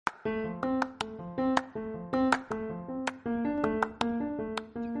Are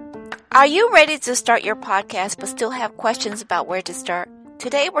you ready to start your podcast but still have questions about where to start?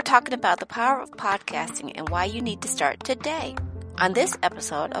 Today we're talking about the power of podcasting and why you need to start today on this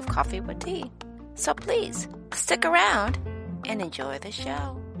episode of Coffee with Tea. So please stick around and enjoy the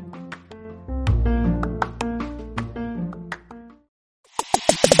show.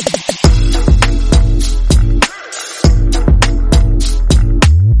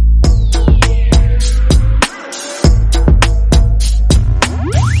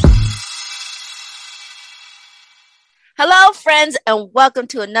 Hello, friends, and welcome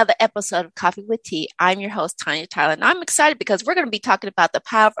to another episode of Coffee with Tea. I'm your host, Tanya Tyler, and I'm excited because we're going to be talking about the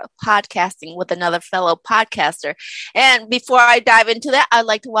power of podcasting with another fellow podcaster. And before I dive into that, I'd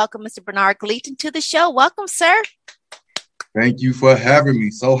like to welcome Mr. Bernard Gleaton to the show. Welcome, sir. Thank you for having me.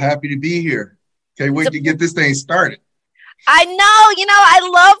 So happy to be here. Can't wait to get this thing started. I know, I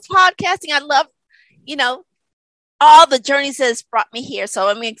love podcasting. I love, all the journeys that has brought me here. So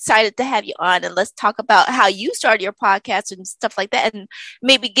I'm excited to have you on, and let's talk about how you started your podcast and stuff like that, and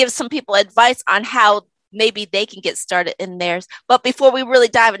maybe give some people advice on how maybe they can get started in theirs. But before we really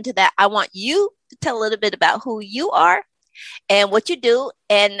dive into that, I want you to tell a little bit about who you are and what you do,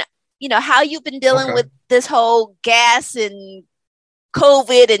 and how you've been dealing with this whole gas and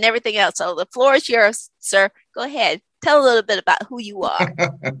COVID and everything else. So the floor is yours, sir. Go ahead. Tell a little bit about who you are.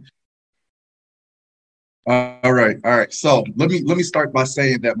 All right. So let me start by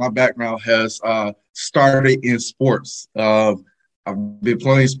saying that my background has started in sports. I've been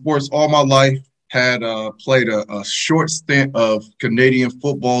playing sports all my life. Had played a short stint of Canadian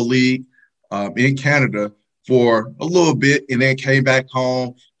Football League in Canada for a little bit, and then came back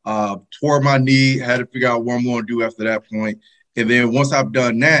home. Tore my knee. Had to figure out what I'm going to do after that point. And then once I've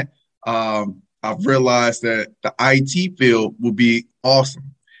done that, I've realized that the IT field will be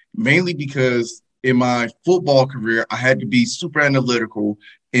awesome, mainly because in my football career, I had to be super analytical,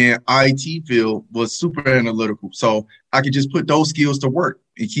 and IT field was super analytical. So I could just put those skills to work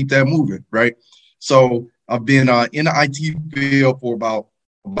and keep that moving, right? So I've been in the IT field for about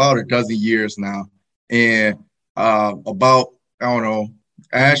a dozen years now. And about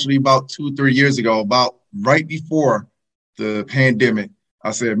 2-3 years ago, about right before the pandemic, I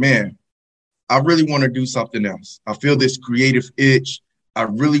said, man, I really want to do something else. I feel this creative itch. I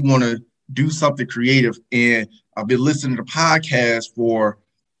really want to do something creative. And I've been listening to podcasts for,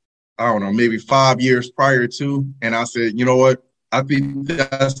 maybe 5 years prior to. And I said, you know what? I think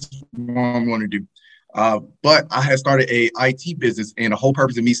that's what I'm going to do. But I had started a IT business, and the whole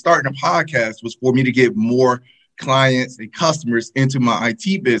purpose of me starting a podcast was for me to get more clients and customers into my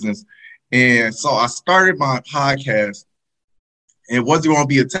IT business. And so I started my podcast. And it wasn't going to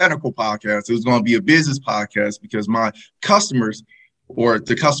be a technical podcast. It was going to be a business podcast, because my customers, or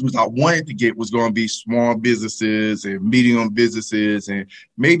the customers I wanted to get, was going to be small businesses and medium businesses and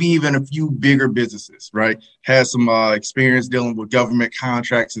maybe even a few bigger businesses, right? Had some experience dealing with government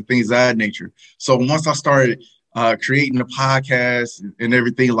contracts and things of that nature. So once I started creating the podcast and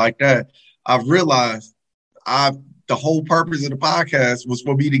everything like that, I've realized the whole purpose of the podcast was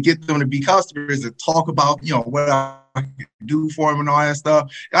for me to get them to be customers and talk about, what I can do for them and all that stuff.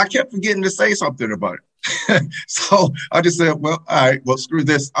 And I kept forgetting to say something about it. So I just said, well, all right, well, screw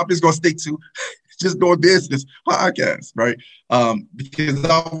this. I'm just going to stick to just doing business podcast, right? Because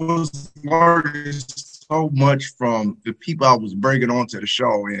I was learning so much from the people I was bringing onto the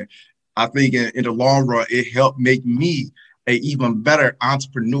show. And I think in the long run, it helped make me an even better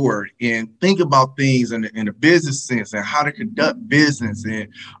entrepreneur and think about things in the business sense and how to conduct business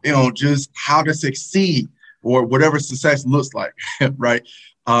and, just how to succeed, or whatever success looks like, right?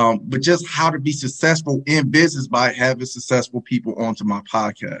 But just how to be successful in business by having successful people onto my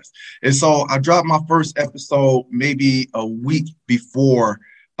podcast. And so I dropped my first episode maybe a week before.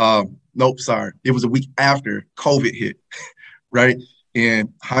 It was a week after COVID hit, right?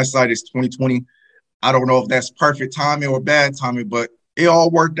 And hindsight is 2020. I don't know if that's perfect timing or bad timing, but it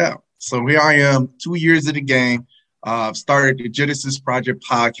all worked out. So here I am, 2 years in the game. Started the Genesis Project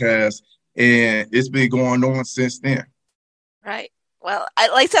podcast, and it's been going on since then. Right. Well,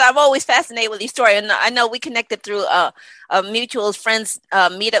 like I said, I'm always fascinated with your story, and I know we connected through a mutual friends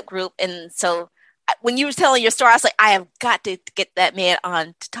meetup group. And so when you were telling your story, I was like, I have got to get that man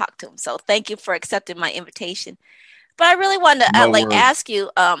on to talk to him. So thank you for accepting my invitation. But I really wanted to ask you,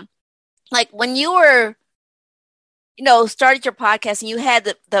 when you were, started your podcast and you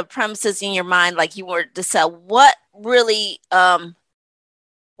had the premises in your mind, like you were to sell, what really,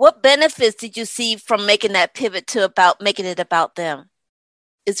 what benefits did you see from making that pivot to making it about them?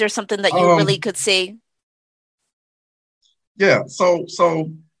 Is there something that you really could see? Yeah. So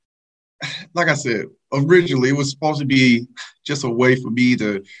like I said, originally it was supposed to be just a way for me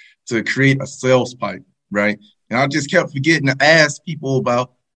to create a sales pipe, right? And I just kept forgetting to ask people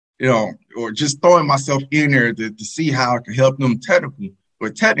about, or just throwing myself in there to see how I could help them technically,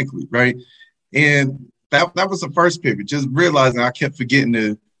 right? And that was the first pivot, just realizing I kept forgetting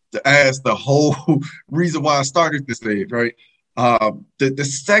to ask the whole reason why I started this thing, right? The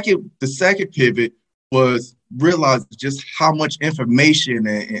second pivot was realizing just how much information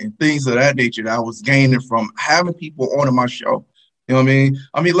and things of that nature that I was gaining from having people on my show. You know what I mean?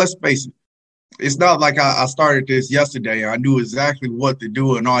 I mean, let's face it. It's not like I started this yesterday. I knew exactly what to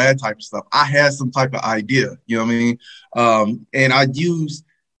do and all that type of stuff. I had some type of idea, you know what I mean? And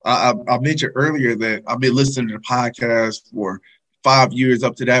I mentioned earlier that I've been listening to the podcast for 5 years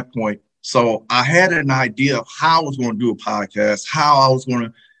up to that point. So I had an idea of how I was going to do a podcast, how I was going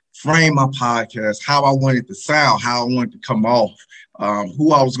to frame my podcast, how I wanted to sound, how I wanted to come off,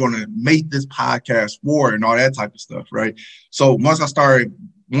 who I was going to make this podcast for, and all that type of stuff, right? So once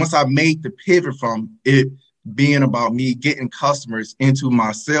I made the pivot from it being about me getting customers into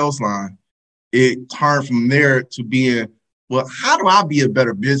my sales line, it turned from there to being, well, how do I be a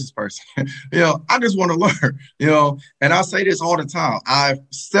better business person? I just want to learn, and I say this all the time. I've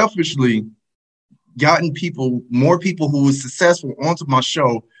selfishly gotten more people who were successful onto my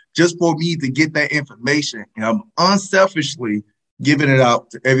show just for me to get that information. And I'm unselfishly giving it out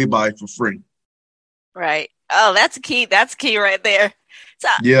to everybody for free. Right. Oh, that's key. That's key right there. So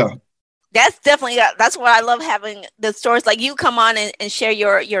yeah, that's definitely, that's why I love having the stories like you come on and share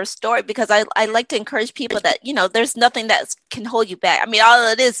your story, because I like to encourage people that, there's nothing that can hold you back. I mean, all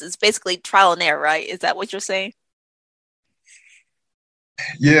it is basically trial and error, right? Is that what you're saying?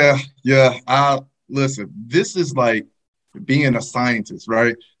 Yeah. Listen, this is like being a scientist,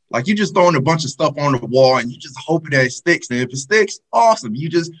 right? Like you just throwing a bunch of stuff on the wall and you just hoping that it sticks. And if it sticks, awesome. You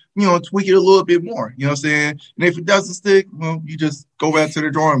just, tweak it a little bit more. You know what I'm saying? And if it doesn't stick, well, you just go back to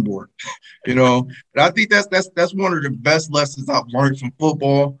the drawing board. And I think that's one of the best lessons I've learned from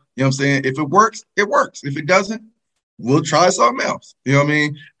football. You know what I'm saying? If it works, it works. If it doesn't, we'll try something else. You know what I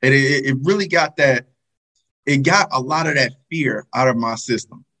mean? And it really got a lot of that fear out of my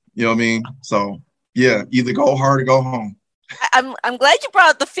system. You know what I mean? So yeah, either go hard or go home. I'm glad you brought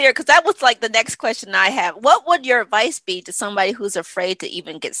up the fear, because that was like the next question I have. What would your advice be to somebody who's afraid to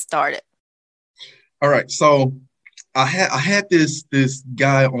even get started? All right, so I had this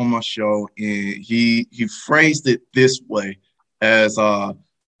guy on my show, and he phrased it this way as what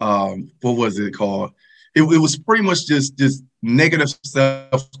was it called? It was pretty much just negative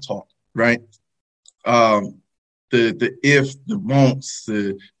self talk, right? The if, the wants,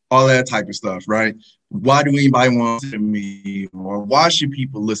 all that type of stuff, right? Why do anybody want to listen to me? Or why should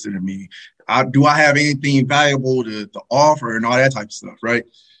people listen to me? Do I have anything valuable to offer and all that type of stuff, right?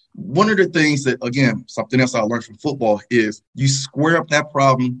 One of the things that, again, something else I learned from football is you square up that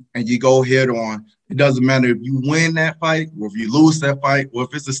problem and you go head on. It doesn't matter if you win that fight or if you lose that fight or if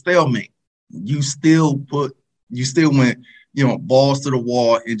it's a stalemate. You still went, balls to the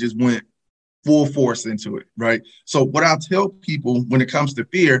wall and just went full force into it, right? So what I tell people when it comes to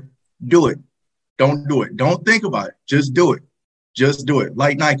fear, do it. Don't do it. Don't think about it. Just do it. Just do it.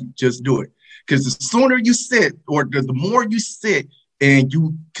 Like Nike, just do it. Because the sooner you sit, or the more you sit and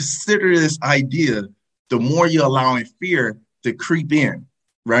you consider this idea, the more you're allowing fear to creep in,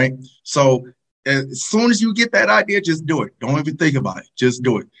 right? So as soon as you get that idea, just do it. Don't even think about it. Just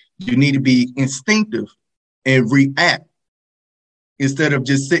do it. You need to be instinctive and react instead of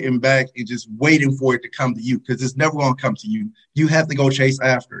just sitting back and just waiting for it to come to you, because it's never going to come to you. You have to go chase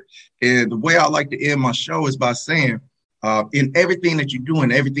after it. And the way I like to end my show is by saying, in everything that you do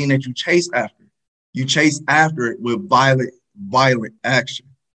and everything that you chase after it with violent action.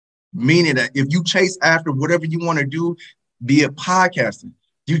 Meaning that if you chase after whatever you want to do, be it podcasting,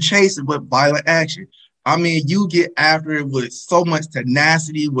 you chase it with violent action. I mean, you get after it with so much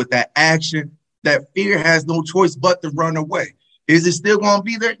tenacity, with that action, that fear has no choice but to run away. Is it still going to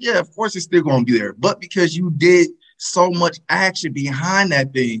be there? Yeah, of course it's still going to be there. But because you did so much action behind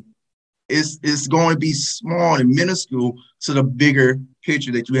that thing, it's going to be small and minuscule to the bigger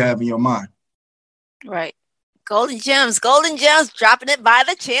picture that you have in your mind. Right. Golden gems, dropping it by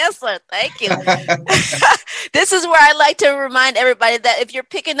the chancellor. Thank you. This is where I like to remind everybody that if you're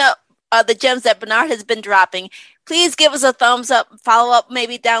picking up the gems that Bernard has been dropping, please give us a thumbs up, follow up,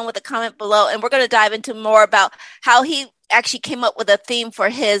 maybe down with a comment below. And we're going to dive into more about how he actually came up with a theme for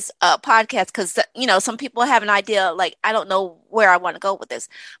his podcast, because some people have an idea, like, I don't know where I want to go with this,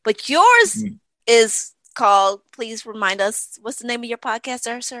 but yours is called, please remind us, what's the name of your podcast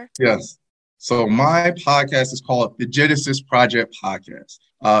there, sir? Yes, So my podcast is called the Genesis Project Podcast.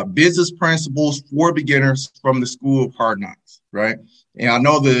 Business principles for beginners from the School of Hard Knocks, right? And I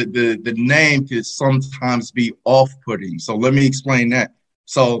know the name could sometimes be off-putting. So let me explain that.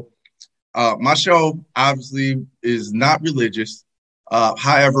 So my show obviously is not religious.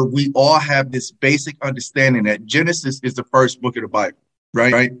 However, we all have this basic understanding that Genesis is the first book of the Bible,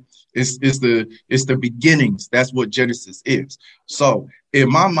 right? It's the beginnings. That's what Genesis is. So in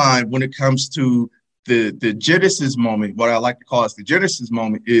my mind, when it comes to the Genesis moment, what I like to call it the Genesis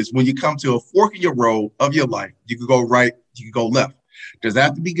moment is when you come to a fork in your road of your life. You can go right, you can go left. Does that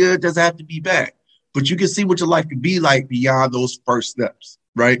have to be good? Does that have to be bad? But you can see what your life could be like beyond those first steps,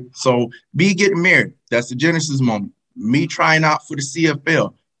 right? So me getting married, that's the Genesis moment. Me trying out for the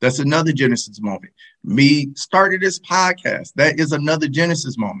CFL, that's another Genesis moment. Me starting this podcast, that is another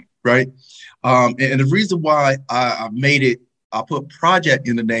Genesis moment, right? And the reason why I made it, I put project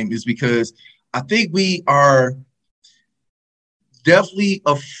in the name is because I think we are definitely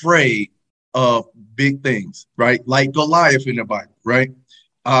afraid of big things, right? Like Goliath in the Bible, right?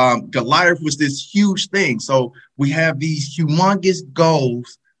 Goliath was this huge thing. So we have these humongous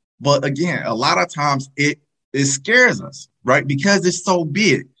goals, but again, a lot of times it scares us, right? Because it's so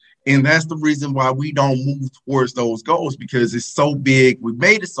big. And that's the reason why we don't move towards those goals, because it's so big. We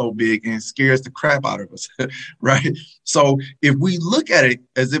made it so big and it scares the crap out of us, right? So if we look at it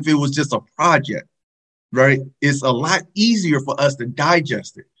as if it was just a project, right, it's a lot easier for us to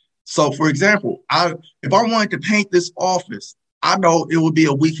digest it. So for example, if I wanted to paint this office, I know it would be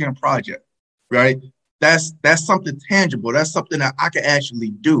a weekend project, right? That's something tangible. That's something that I can actually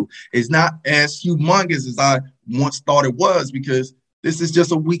do. It's not as humongous as I once thought it was, because this is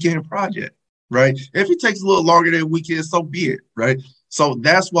just a weekend project, right? If it takes a little longer than a weekend, so be it, right? So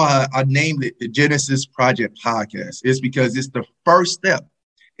that's why I named it the Genesis Project Podcast. It's because it's the first step,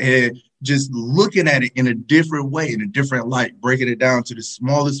 and just looking at it in a different way, in a different light, breaking it down to the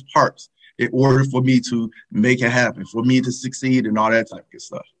smallest parts in order for me to make it happen, for me to succeed and all that type of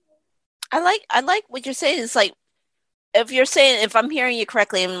stuff. I like what you're saying. It's like, if I'm hearing you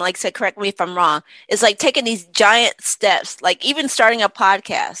correctly, and like I said, correct me if I'm wrong, it's like taking these giant steps, like even starting a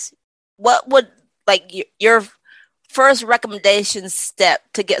podcast. What would like your first recommendation step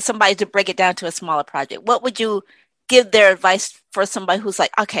to get somebody to break it down to a smaller project? What would you give their advice for somebody who's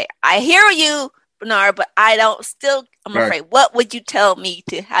like, okay, I hear you, Bernard, but I'm Right. afraid. What would you tell me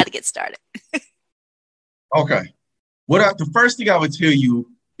to how to get started? Okay. The first thing I would tell you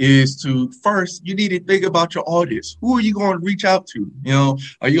is to first, you need to think about your audience. Who are you going to reach out to? You know,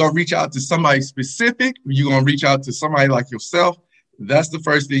 are you going to reach out to somebody specific? Are you going to reach out to somebody like yourself? That's the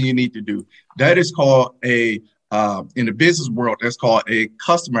first thing you need to do. That is called in the business world, that's called a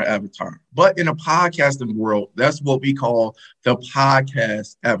customer avatar. But in the podcasting world, that's what we call the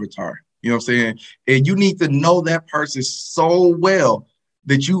podcast avatar. You know what I'm saying? And you need to know that person so well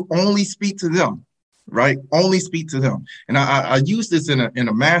that you only speak to them, right? Only speak to them. And I used this in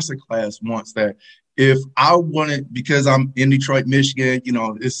a master class once, that if I wanted, because I'm in Detroit, Michigan, you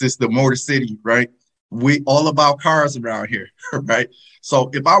know, it's just the Motor City, right? We all about cars around here, right? So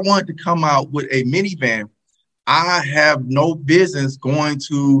if I wanted to come out with a minivan, I have no business going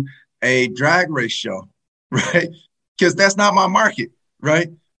to a drag race show, right? Because that's not my market, right?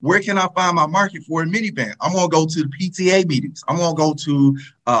 Where can I find my market for a minivan? I'm going to go to the PTA meetings. I'm going to go to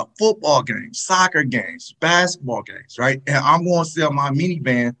football games, soccer games, basketball games, right? And I'm going to sell my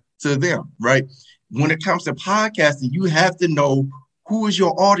minivan to them, right? When it comes to podcasting, you have to know who is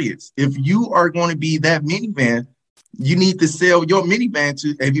your audience. If you are going to be that minivan, you need to sell your minivan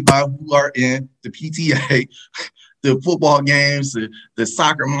to everybody who are in the PTA, the football games, the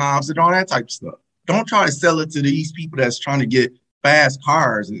soccer moms, and all that type of stuff. Don't try to sell it to these people that's trying to get fast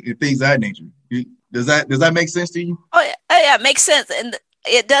cars and things of that nature. Does that make sense to you? Oh yeah, it makes sense, and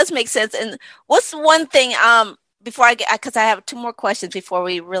it does make sense. And what's one thing? Before I get, because I have two more questions before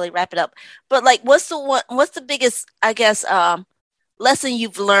we really wrap it up. But like, what's the biggest, I guess, lesson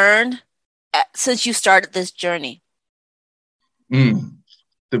you've learned since you started this journey?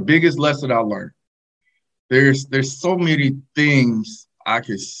 The biggest lesson I learned. There's so many things I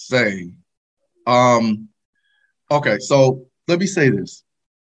could say. Okay, so let me say this.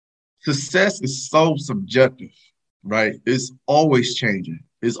 Success is so subjective, right? It's always changing.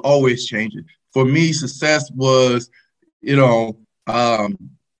 It's always changing. For me, success was, you know,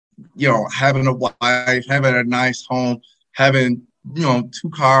 having a wife, having a nice home, having, 2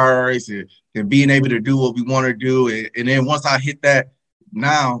 cars, and being able to do what we want to do. And then once I hit that,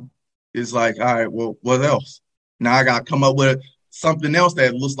 now it's like, all right, well, what else? Now I got to come up with something else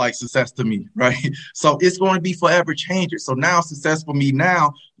that looks like success to me, right? So it's going to be forever changing. So now success for me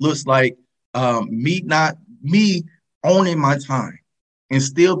now looks like Me owning my time and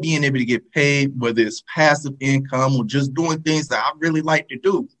still being able to get paid, whether it's passive income or just doing things that I really like to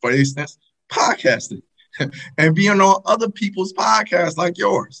do. For instance, podcasting and being on other people's podcasts like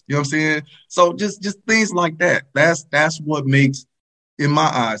yours. You know what I'm saying? So just things like that. That's what makes, in my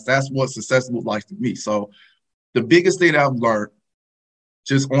eyes, that's what success looks like to me. So the biggest thing that I've learned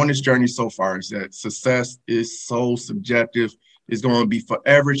just on this journey so far is that success is so subjective. It's going to be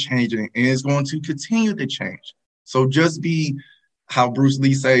forever changing, and it's going to continue to change. So just be, how Bruce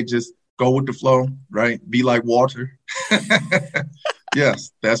Lee say, just go with the flow, right? Be like water.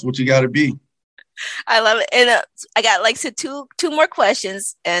 Yes, that's what you got to be. I love it. And I got, like I said, two more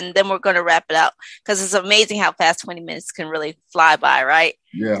questions, and then we're going to wrap it out, because it's amazing how fast 20 minutes can really fly by, right?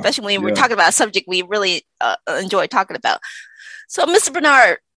 Yeah. Especially when we're talking about a subject we really enjoy talking about. So, Mr.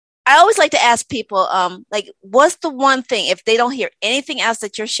 Bernard, I always like to ask people, like, what's the one thing, if they don't hear anything else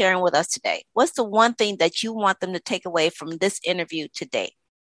that you're sharing with us today, what's the one thing that you want them to take away from this interview today?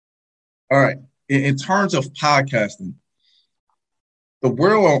 All right. In terms of podcasting, the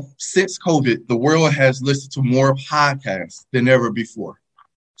world, since COVID, the world has listened to more podcasts than ever before.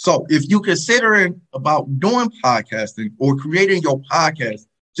 So if you're considering about doing podcasting or creating your podcast,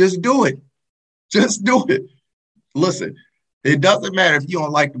 just do it. Just do it. Listen, it doesn't matter if you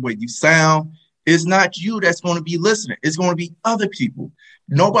don't like the way you sound. It's not you that's going to be listening. It's going to be other people.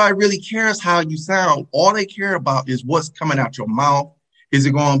 Nobody really cares how you sound. All they care about is what's coming out your mouth. Is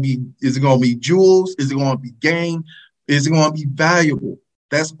it going to be jewels? Is it going to be game? Is it going to be valuable?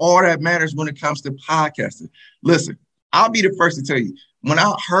 That's all that matters when it comes to podcasting. Listen, I'll be the first to tell you, when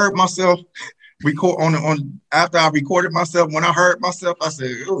I heard myself record after I recorded myself, when I heard myself, I said,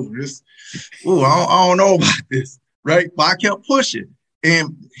 I don't know about this. Right. But I kept pushing,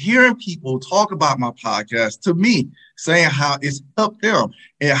 and hearing people talk about my podcast to me, saying how it's helped them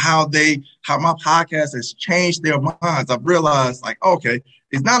and how my podcast has changed their minds. I've realized, like, okay,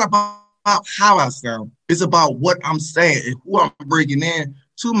 it's not about how I sound. It's about what I'm saying and who I'm bringing in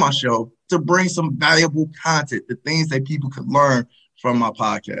to my show to bring some valuable content, the things that people could learn from my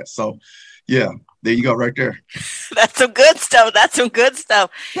podcast. So, yeah, there you go right there. That's some good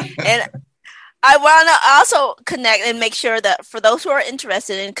stuff. And I want to also connect and make sure that for those who are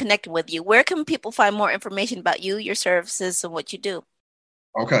interested in connecting with you, where can people find more information about you, your services, and what you do?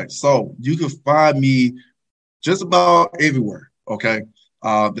 Okay, so you can find me just about everywhere. Okay,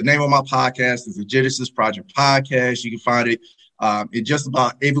 the name of my podcast is the Genesis Project Podcast. You can find it in just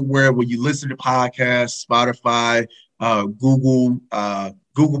about everywhere where you listen to podcasts: Spotify, Google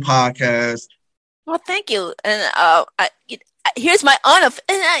Podcasts. Well, thank you. And here's my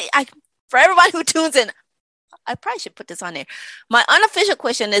for everybody who tunes in, I probably should put this on there. My unofficial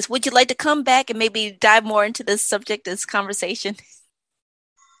question is, would you like to come back and maybe dive more into this subject, this conversation?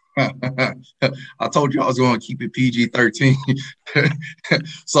 I told you I was going to keep it PG-13.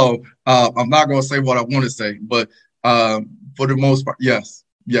 So I'm not going to say what I want to say, but for the most part, yes.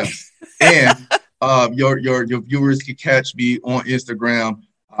 And your viewers can catch me on Instagram.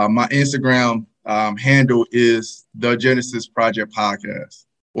 My Instagram handle is the Genesis Project Podcast,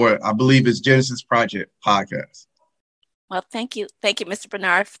 or I believe it's Genesis Project Podcast. Well, thank you. Thank you, Mr.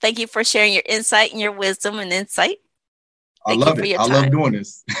 Bernard. Thank you for sharing your insight and your wisdom and insight. I love it. I love doing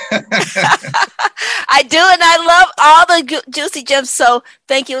this. I do, and I love all the juicy gems. So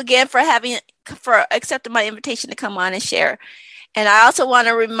thank you again for accepting my invitation to come on and share. And I also want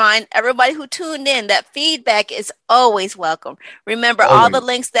to remind everybody who tuned in that feedback is always welcome. Remember, all the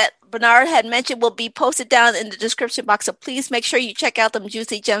links that Bernard had mentioned will be posted down in the description box. So please make sure you check out them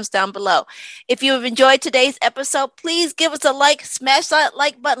juicy gems down below. If you have enjoyed today's episode, please give us a like, smash that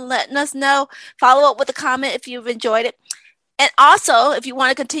like button, letting us know. Follow up with a comment if you've enjoyed it. And also, if you want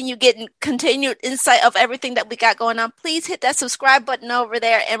to continue getting continued insight of everything that we got going on, please hit that subscribe button over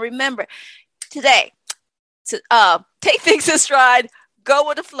there. And remember, today, take things in stride, go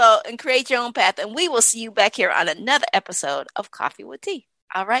with the flow, and create your own path. And we will see you back here on another episode of Coffee with Tea.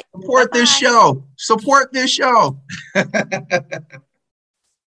 All right. Support this show.